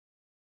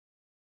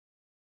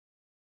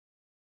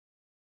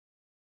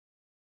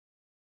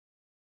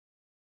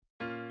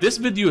This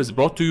video is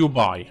brought to you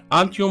by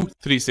Altium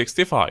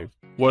 365,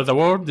 where the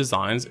world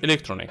designs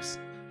electronics,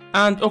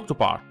 and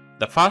Octopart,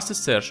 the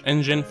fastest search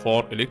engine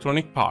for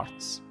electronic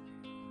parts.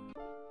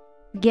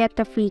 Get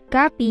a free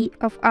copy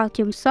of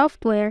Altium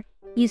software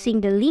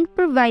using the link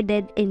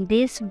provided in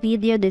this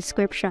video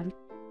description.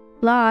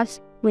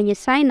 Plus, when you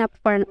sign up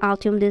for an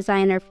Altium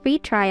Designer free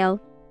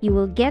trial, you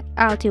will get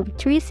Altium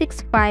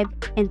 365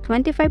 and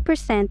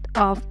 25%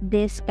 off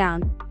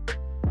discount.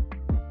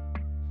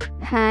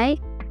 Hi,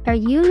 are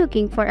you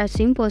looking for a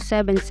simple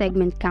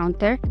 7-segment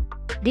counter?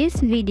 This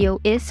video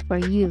is for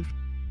you.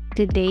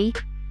 Today,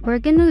 we're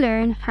gonna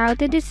learn how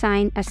to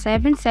design a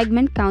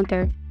 7-segment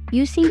counter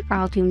using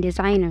Altium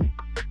Designer.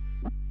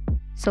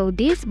 So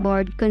this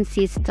board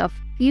consists of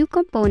few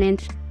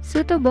components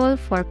suitable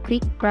for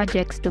quick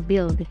projects to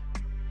build.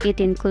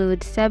 It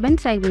includes 7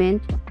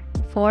 segments,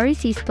 4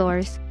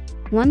 resistors,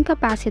 1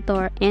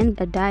 capacitor, and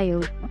a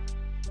diode.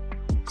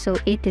 So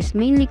it is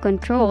mainly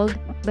controlled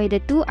by the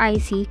 2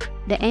 IC,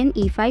 the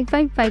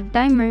NE555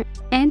 timer,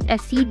 and a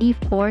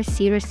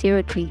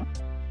CD4003.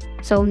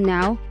 So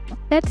now,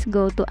 let's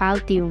go to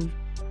Altium.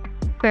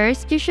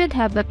 First, you should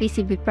have a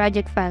PCB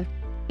project file.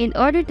 In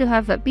order to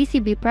have a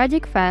PCB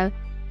project file,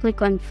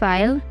 click on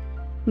File,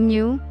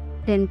 New,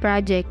 then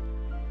Project.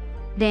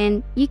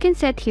 Then, you can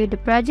set here the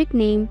project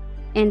name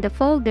and the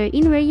folder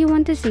in where you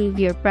want to save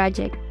your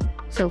project.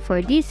 So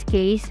for this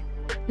case,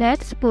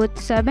 let's put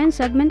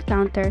 7-segment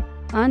counter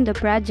on the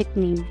project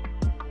name.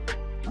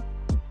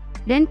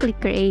 Then click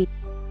Create.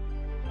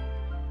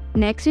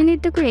 Next, you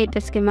need to create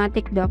a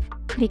schematic doc.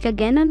 Click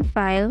again on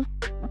File,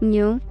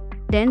 New,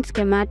 then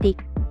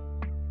Schematic.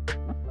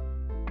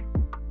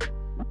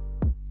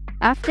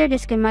 After the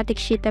schematic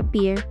sheet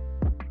appears,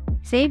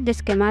 save the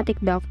schematic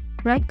doc.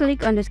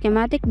 Right-click on the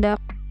schematic doc,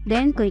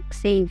 then click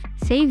Save.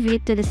 Save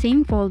it to the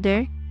same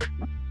folder.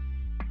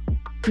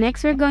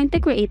 Next, we're going to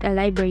create a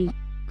library.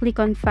 Click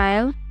on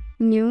File,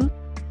 New,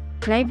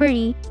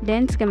 Library,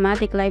 then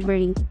Schematic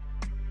Library.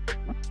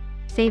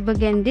 Save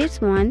again this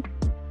one.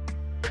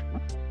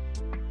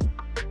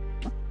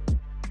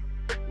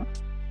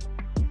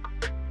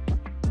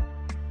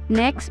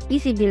 Next,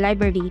 PCB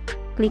library.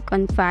 Click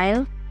on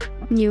File,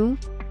 New,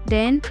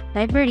 then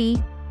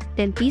Library,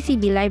 then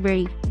PCB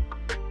library.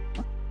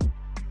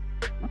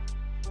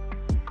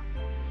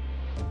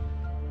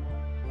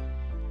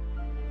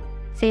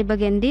 Save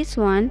again this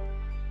one.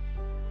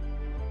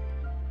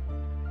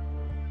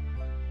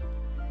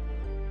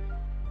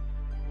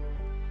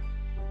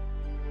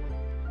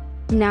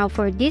 Now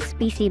for this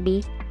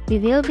PCB, we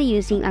will be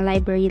using a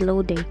library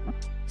loader.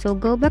 So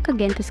go back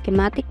again to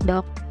schematic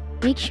doc.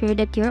 Make sure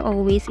that you're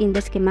always in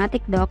the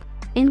schematic doc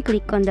and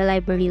click on the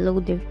library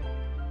loader.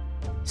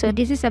 So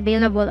this is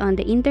available on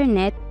the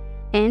internet,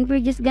 and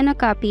we're just gonna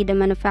copy the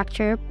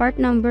manufacturer part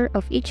number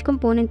of each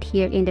component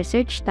here in the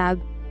search tab,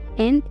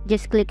 and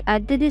just click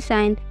Add to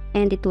Design,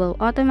 and it will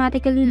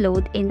automatically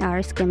load in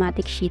our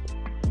schematic sheet.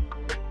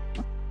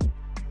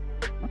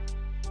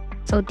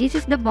 So this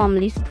is the BOM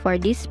list for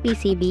this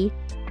PCB,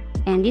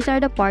 and these are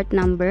the part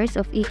numbers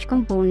of each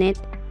component,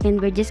 and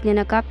we're just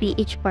gonna copy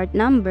each part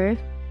number.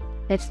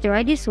 Let's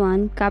try this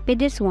one, copy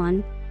this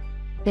one,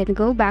 then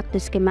go back to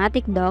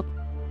schematic doc,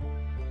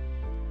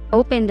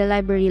 open the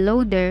library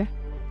loader,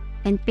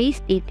 and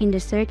paste it in the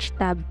search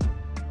tab.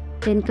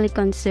 Then click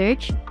on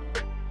Search,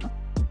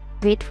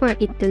 wait for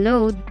it to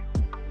load,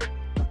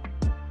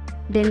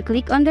 then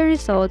click on the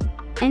result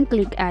and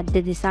click Add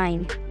to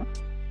Design.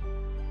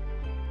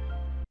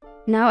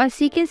 Now, as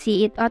you can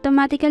see, it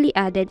automatically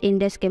added in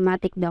the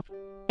schematic doc,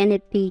 and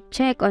if we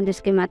check on the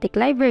schematic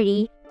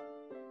library,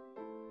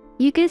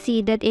 you can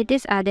see that it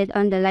is added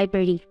on the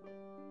library.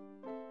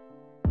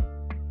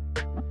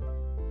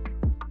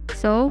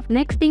 So,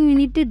 next thing we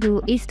need to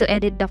do is to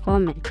edit the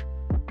comment.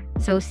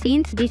 So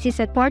since this is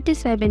at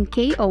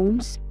 47k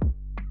ohms,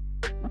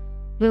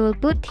 we will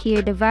put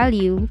here the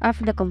value of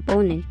the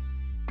component.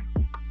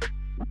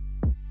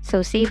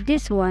 So save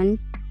this one.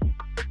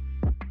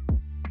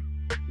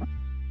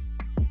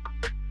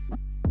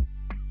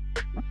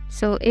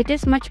 So it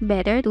is much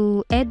better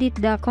to edit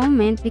the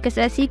comment because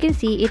as you can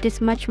see, it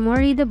is much more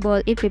readable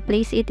if we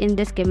place it in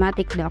the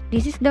schematic doc.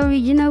 This is the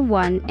original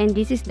one and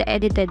this is the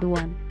edited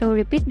one. So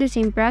repeat the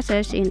same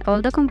process in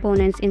all the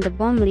components in the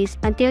BOM list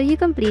until you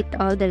complete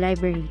all the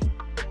library.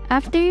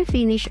 After you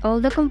finish all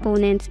the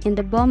components in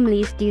the BOM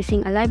list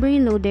using a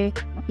library loader,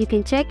 you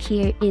can check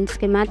here in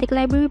schematic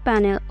library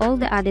panel all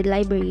the added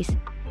libraries.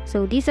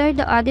 So these are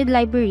the added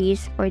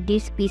libraries for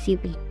this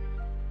PCB.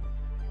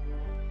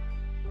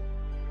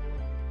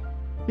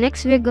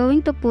 Next, we're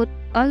going to put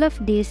all of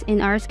this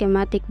in our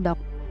schematic doc.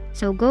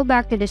 So go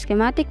back to the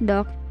schematic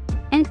doc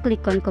and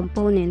click on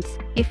Components.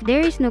 If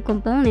there is no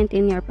component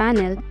in your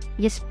panel,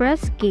 just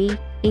press K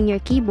in your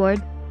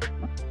keyboard,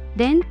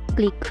 then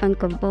click on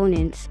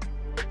Components.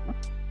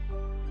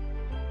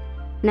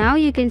 Now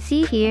you can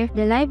see here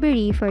the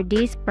library for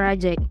this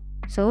project.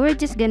 So we're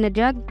just gonna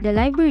drag the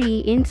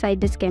library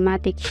inside the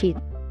schematic sheet.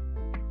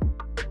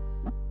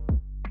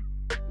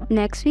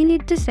 Next, we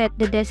need to set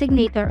the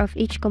designator of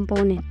each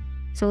component.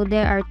 So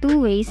there are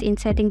two ways in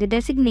setting the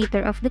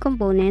designator of the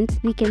components.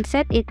 We can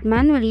set it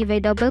manually by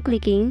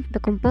double-clicking the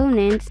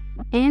components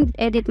and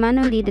edit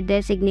manually the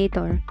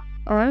designator.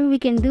 Or we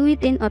can do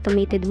it in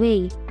automated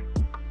way.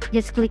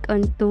 Just click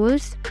on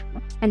Tools,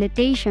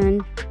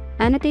 Annotation,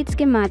 Annotate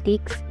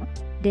Schematics,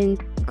 then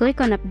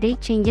click on Update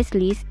Changes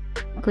List,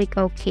 click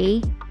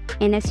OK,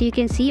 and as you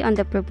can see on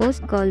the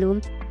proposed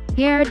column,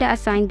 here are the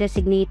assigned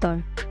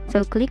designator.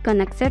 So click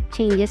on Accept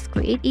Changes,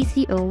 Create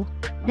ECO,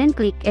 then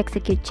click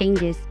Execute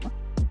Changes.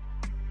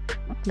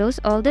 Close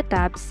all the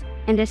tabs,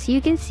 and as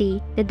you can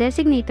see, the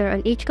designator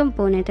on each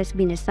component has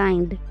been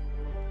assigned.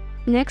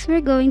 Next,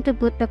 we're going to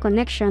put the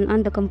connection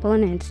on the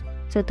components.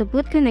 So to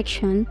put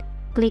connection,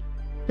 click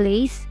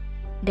Place,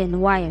 then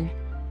Wire.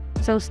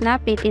 So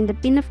snap it in the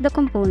pin of the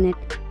component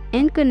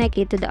and connect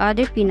it to the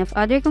other pin of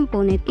other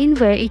component in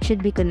where it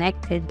should be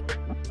connected.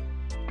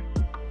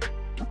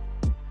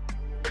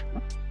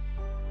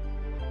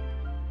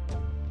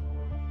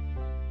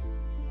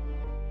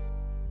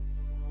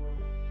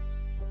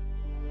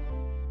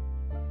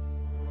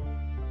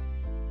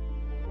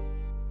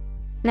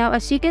 Now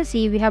as you can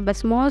see, we have a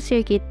small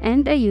circuit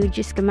and a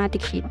huge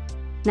schematic sheet.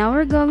 Now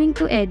we're going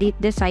to edit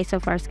the size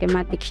of our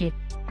schematic sheet.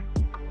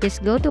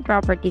 Just go to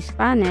Properties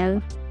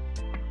panel,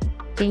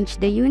 change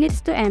the units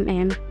to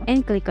mm,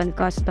 and click on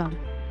Custom.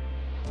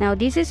 Now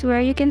this is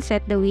where you can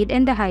set the width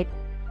and the height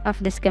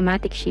of the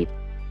schematic sheet.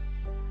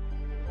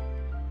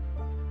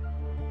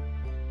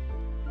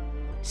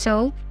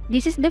 So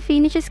this is the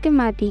finished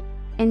schematic,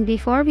 and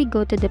before we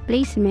go to the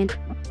placement,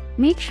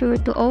 make sure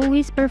to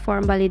always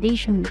perform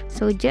validation.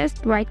 So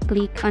just right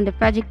click on the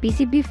project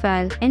PCB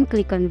file and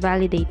click on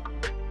Validate.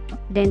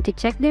 Then to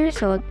check the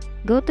result,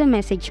 go to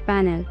Message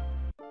panel.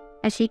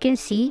 As you can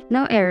see,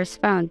 no errors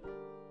found.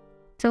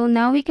 So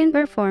now we can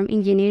perform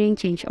engineering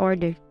change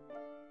order.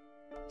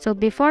 So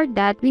before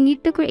that, we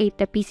need to create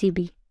the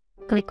PCB.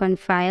 Click on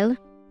File,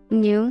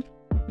 New,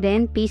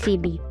 then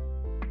PCB.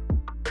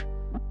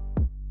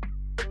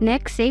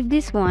 Next, save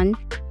this one.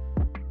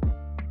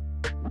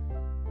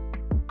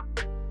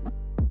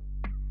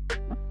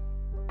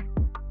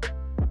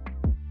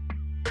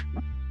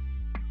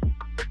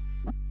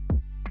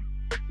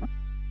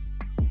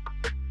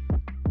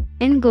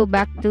 And go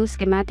back to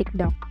Schematic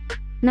Doc.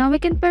 Now we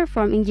can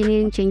perform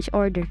engineering change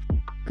order.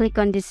 Click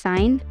on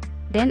Design,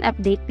 then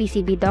Update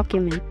PCB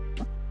document.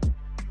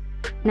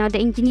 Now the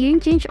engineering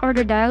change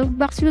order dialog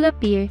box will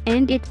appear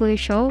and it will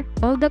show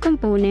all the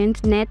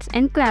components, nets,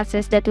 and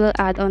classes that will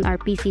add on our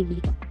PCB.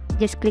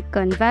 Just click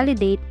on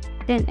Validate,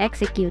 then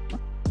Execute.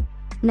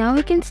 Now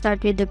we can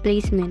start with the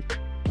placement.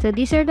 So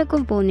these are the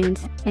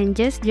components and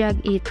just drag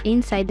it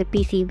inside the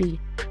PCB.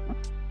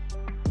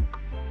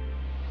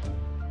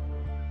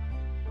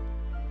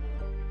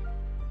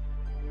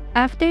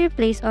 After you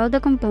place all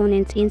the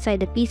components inside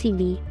the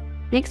PCB,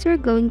 next we're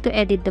going to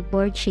edit the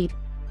board shape.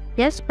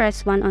 Just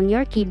press 1 on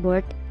your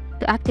keyboard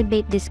to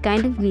activate this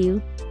kind of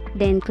view,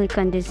 then click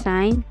on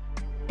Design,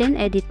 then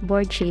Edit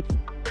Board Shape.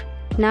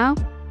 Now,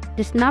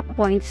 the snap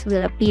points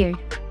will appear,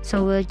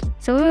 so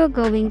we're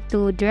going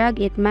to drag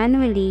it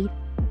manually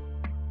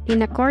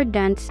in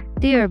accordance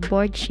to your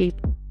board shape.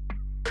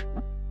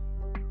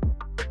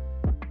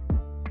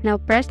 Now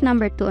press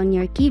number 2 on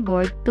your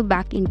keyboard to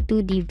back in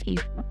 2D view.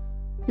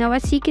 Now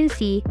as you can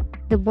see,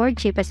 the board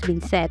shape has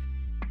been set.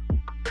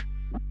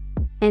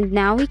 And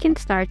now we can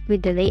start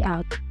with the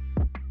layout.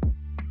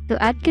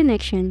 To add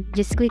connection,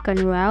 just click on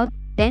Route,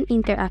 then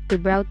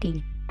Interactive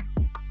Routing.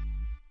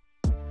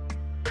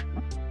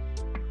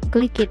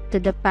 Click it to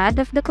the path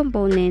of the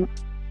component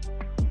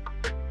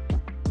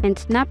and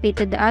snap it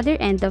to the other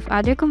end of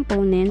other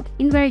component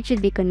in where it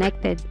should be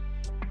connected.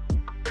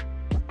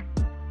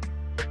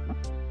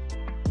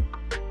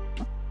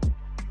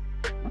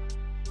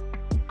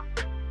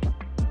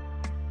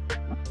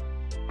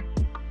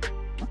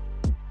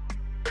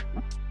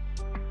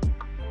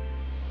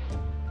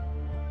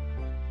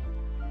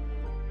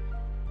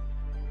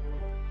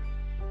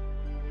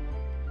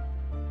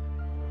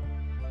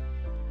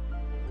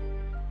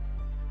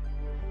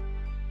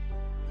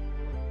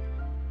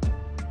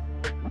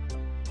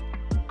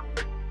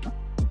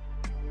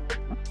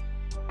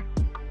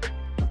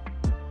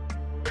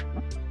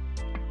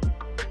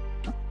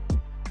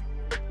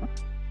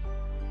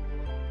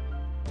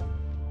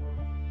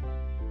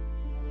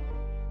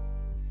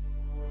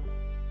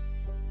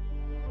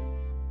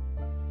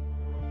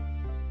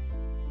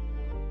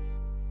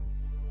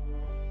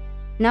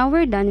 Now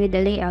we're done with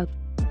the layout.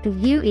 To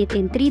view it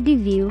in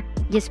 3D view,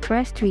 just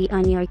press 3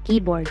 on your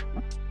keyboard.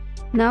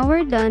 Now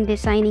we're done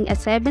designing a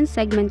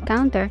 7-segment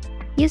counter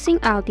using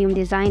Altium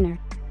Designer.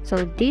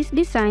 So this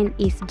design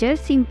is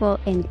just simple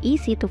and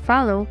easy to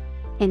follow,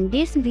 and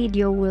this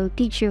video will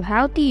teach you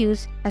how to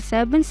use a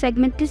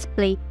 7-segment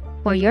display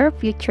for your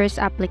future's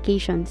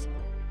applications.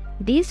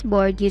 This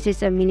board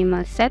uses a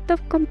minimal set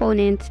of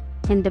components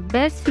and the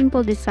best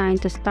simple design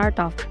to start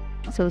off.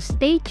 So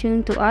stay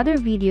tuned to other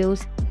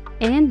videos,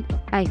 and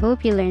I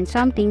hope you learned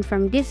something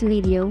from this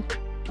video.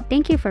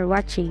 Thank you for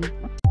watching.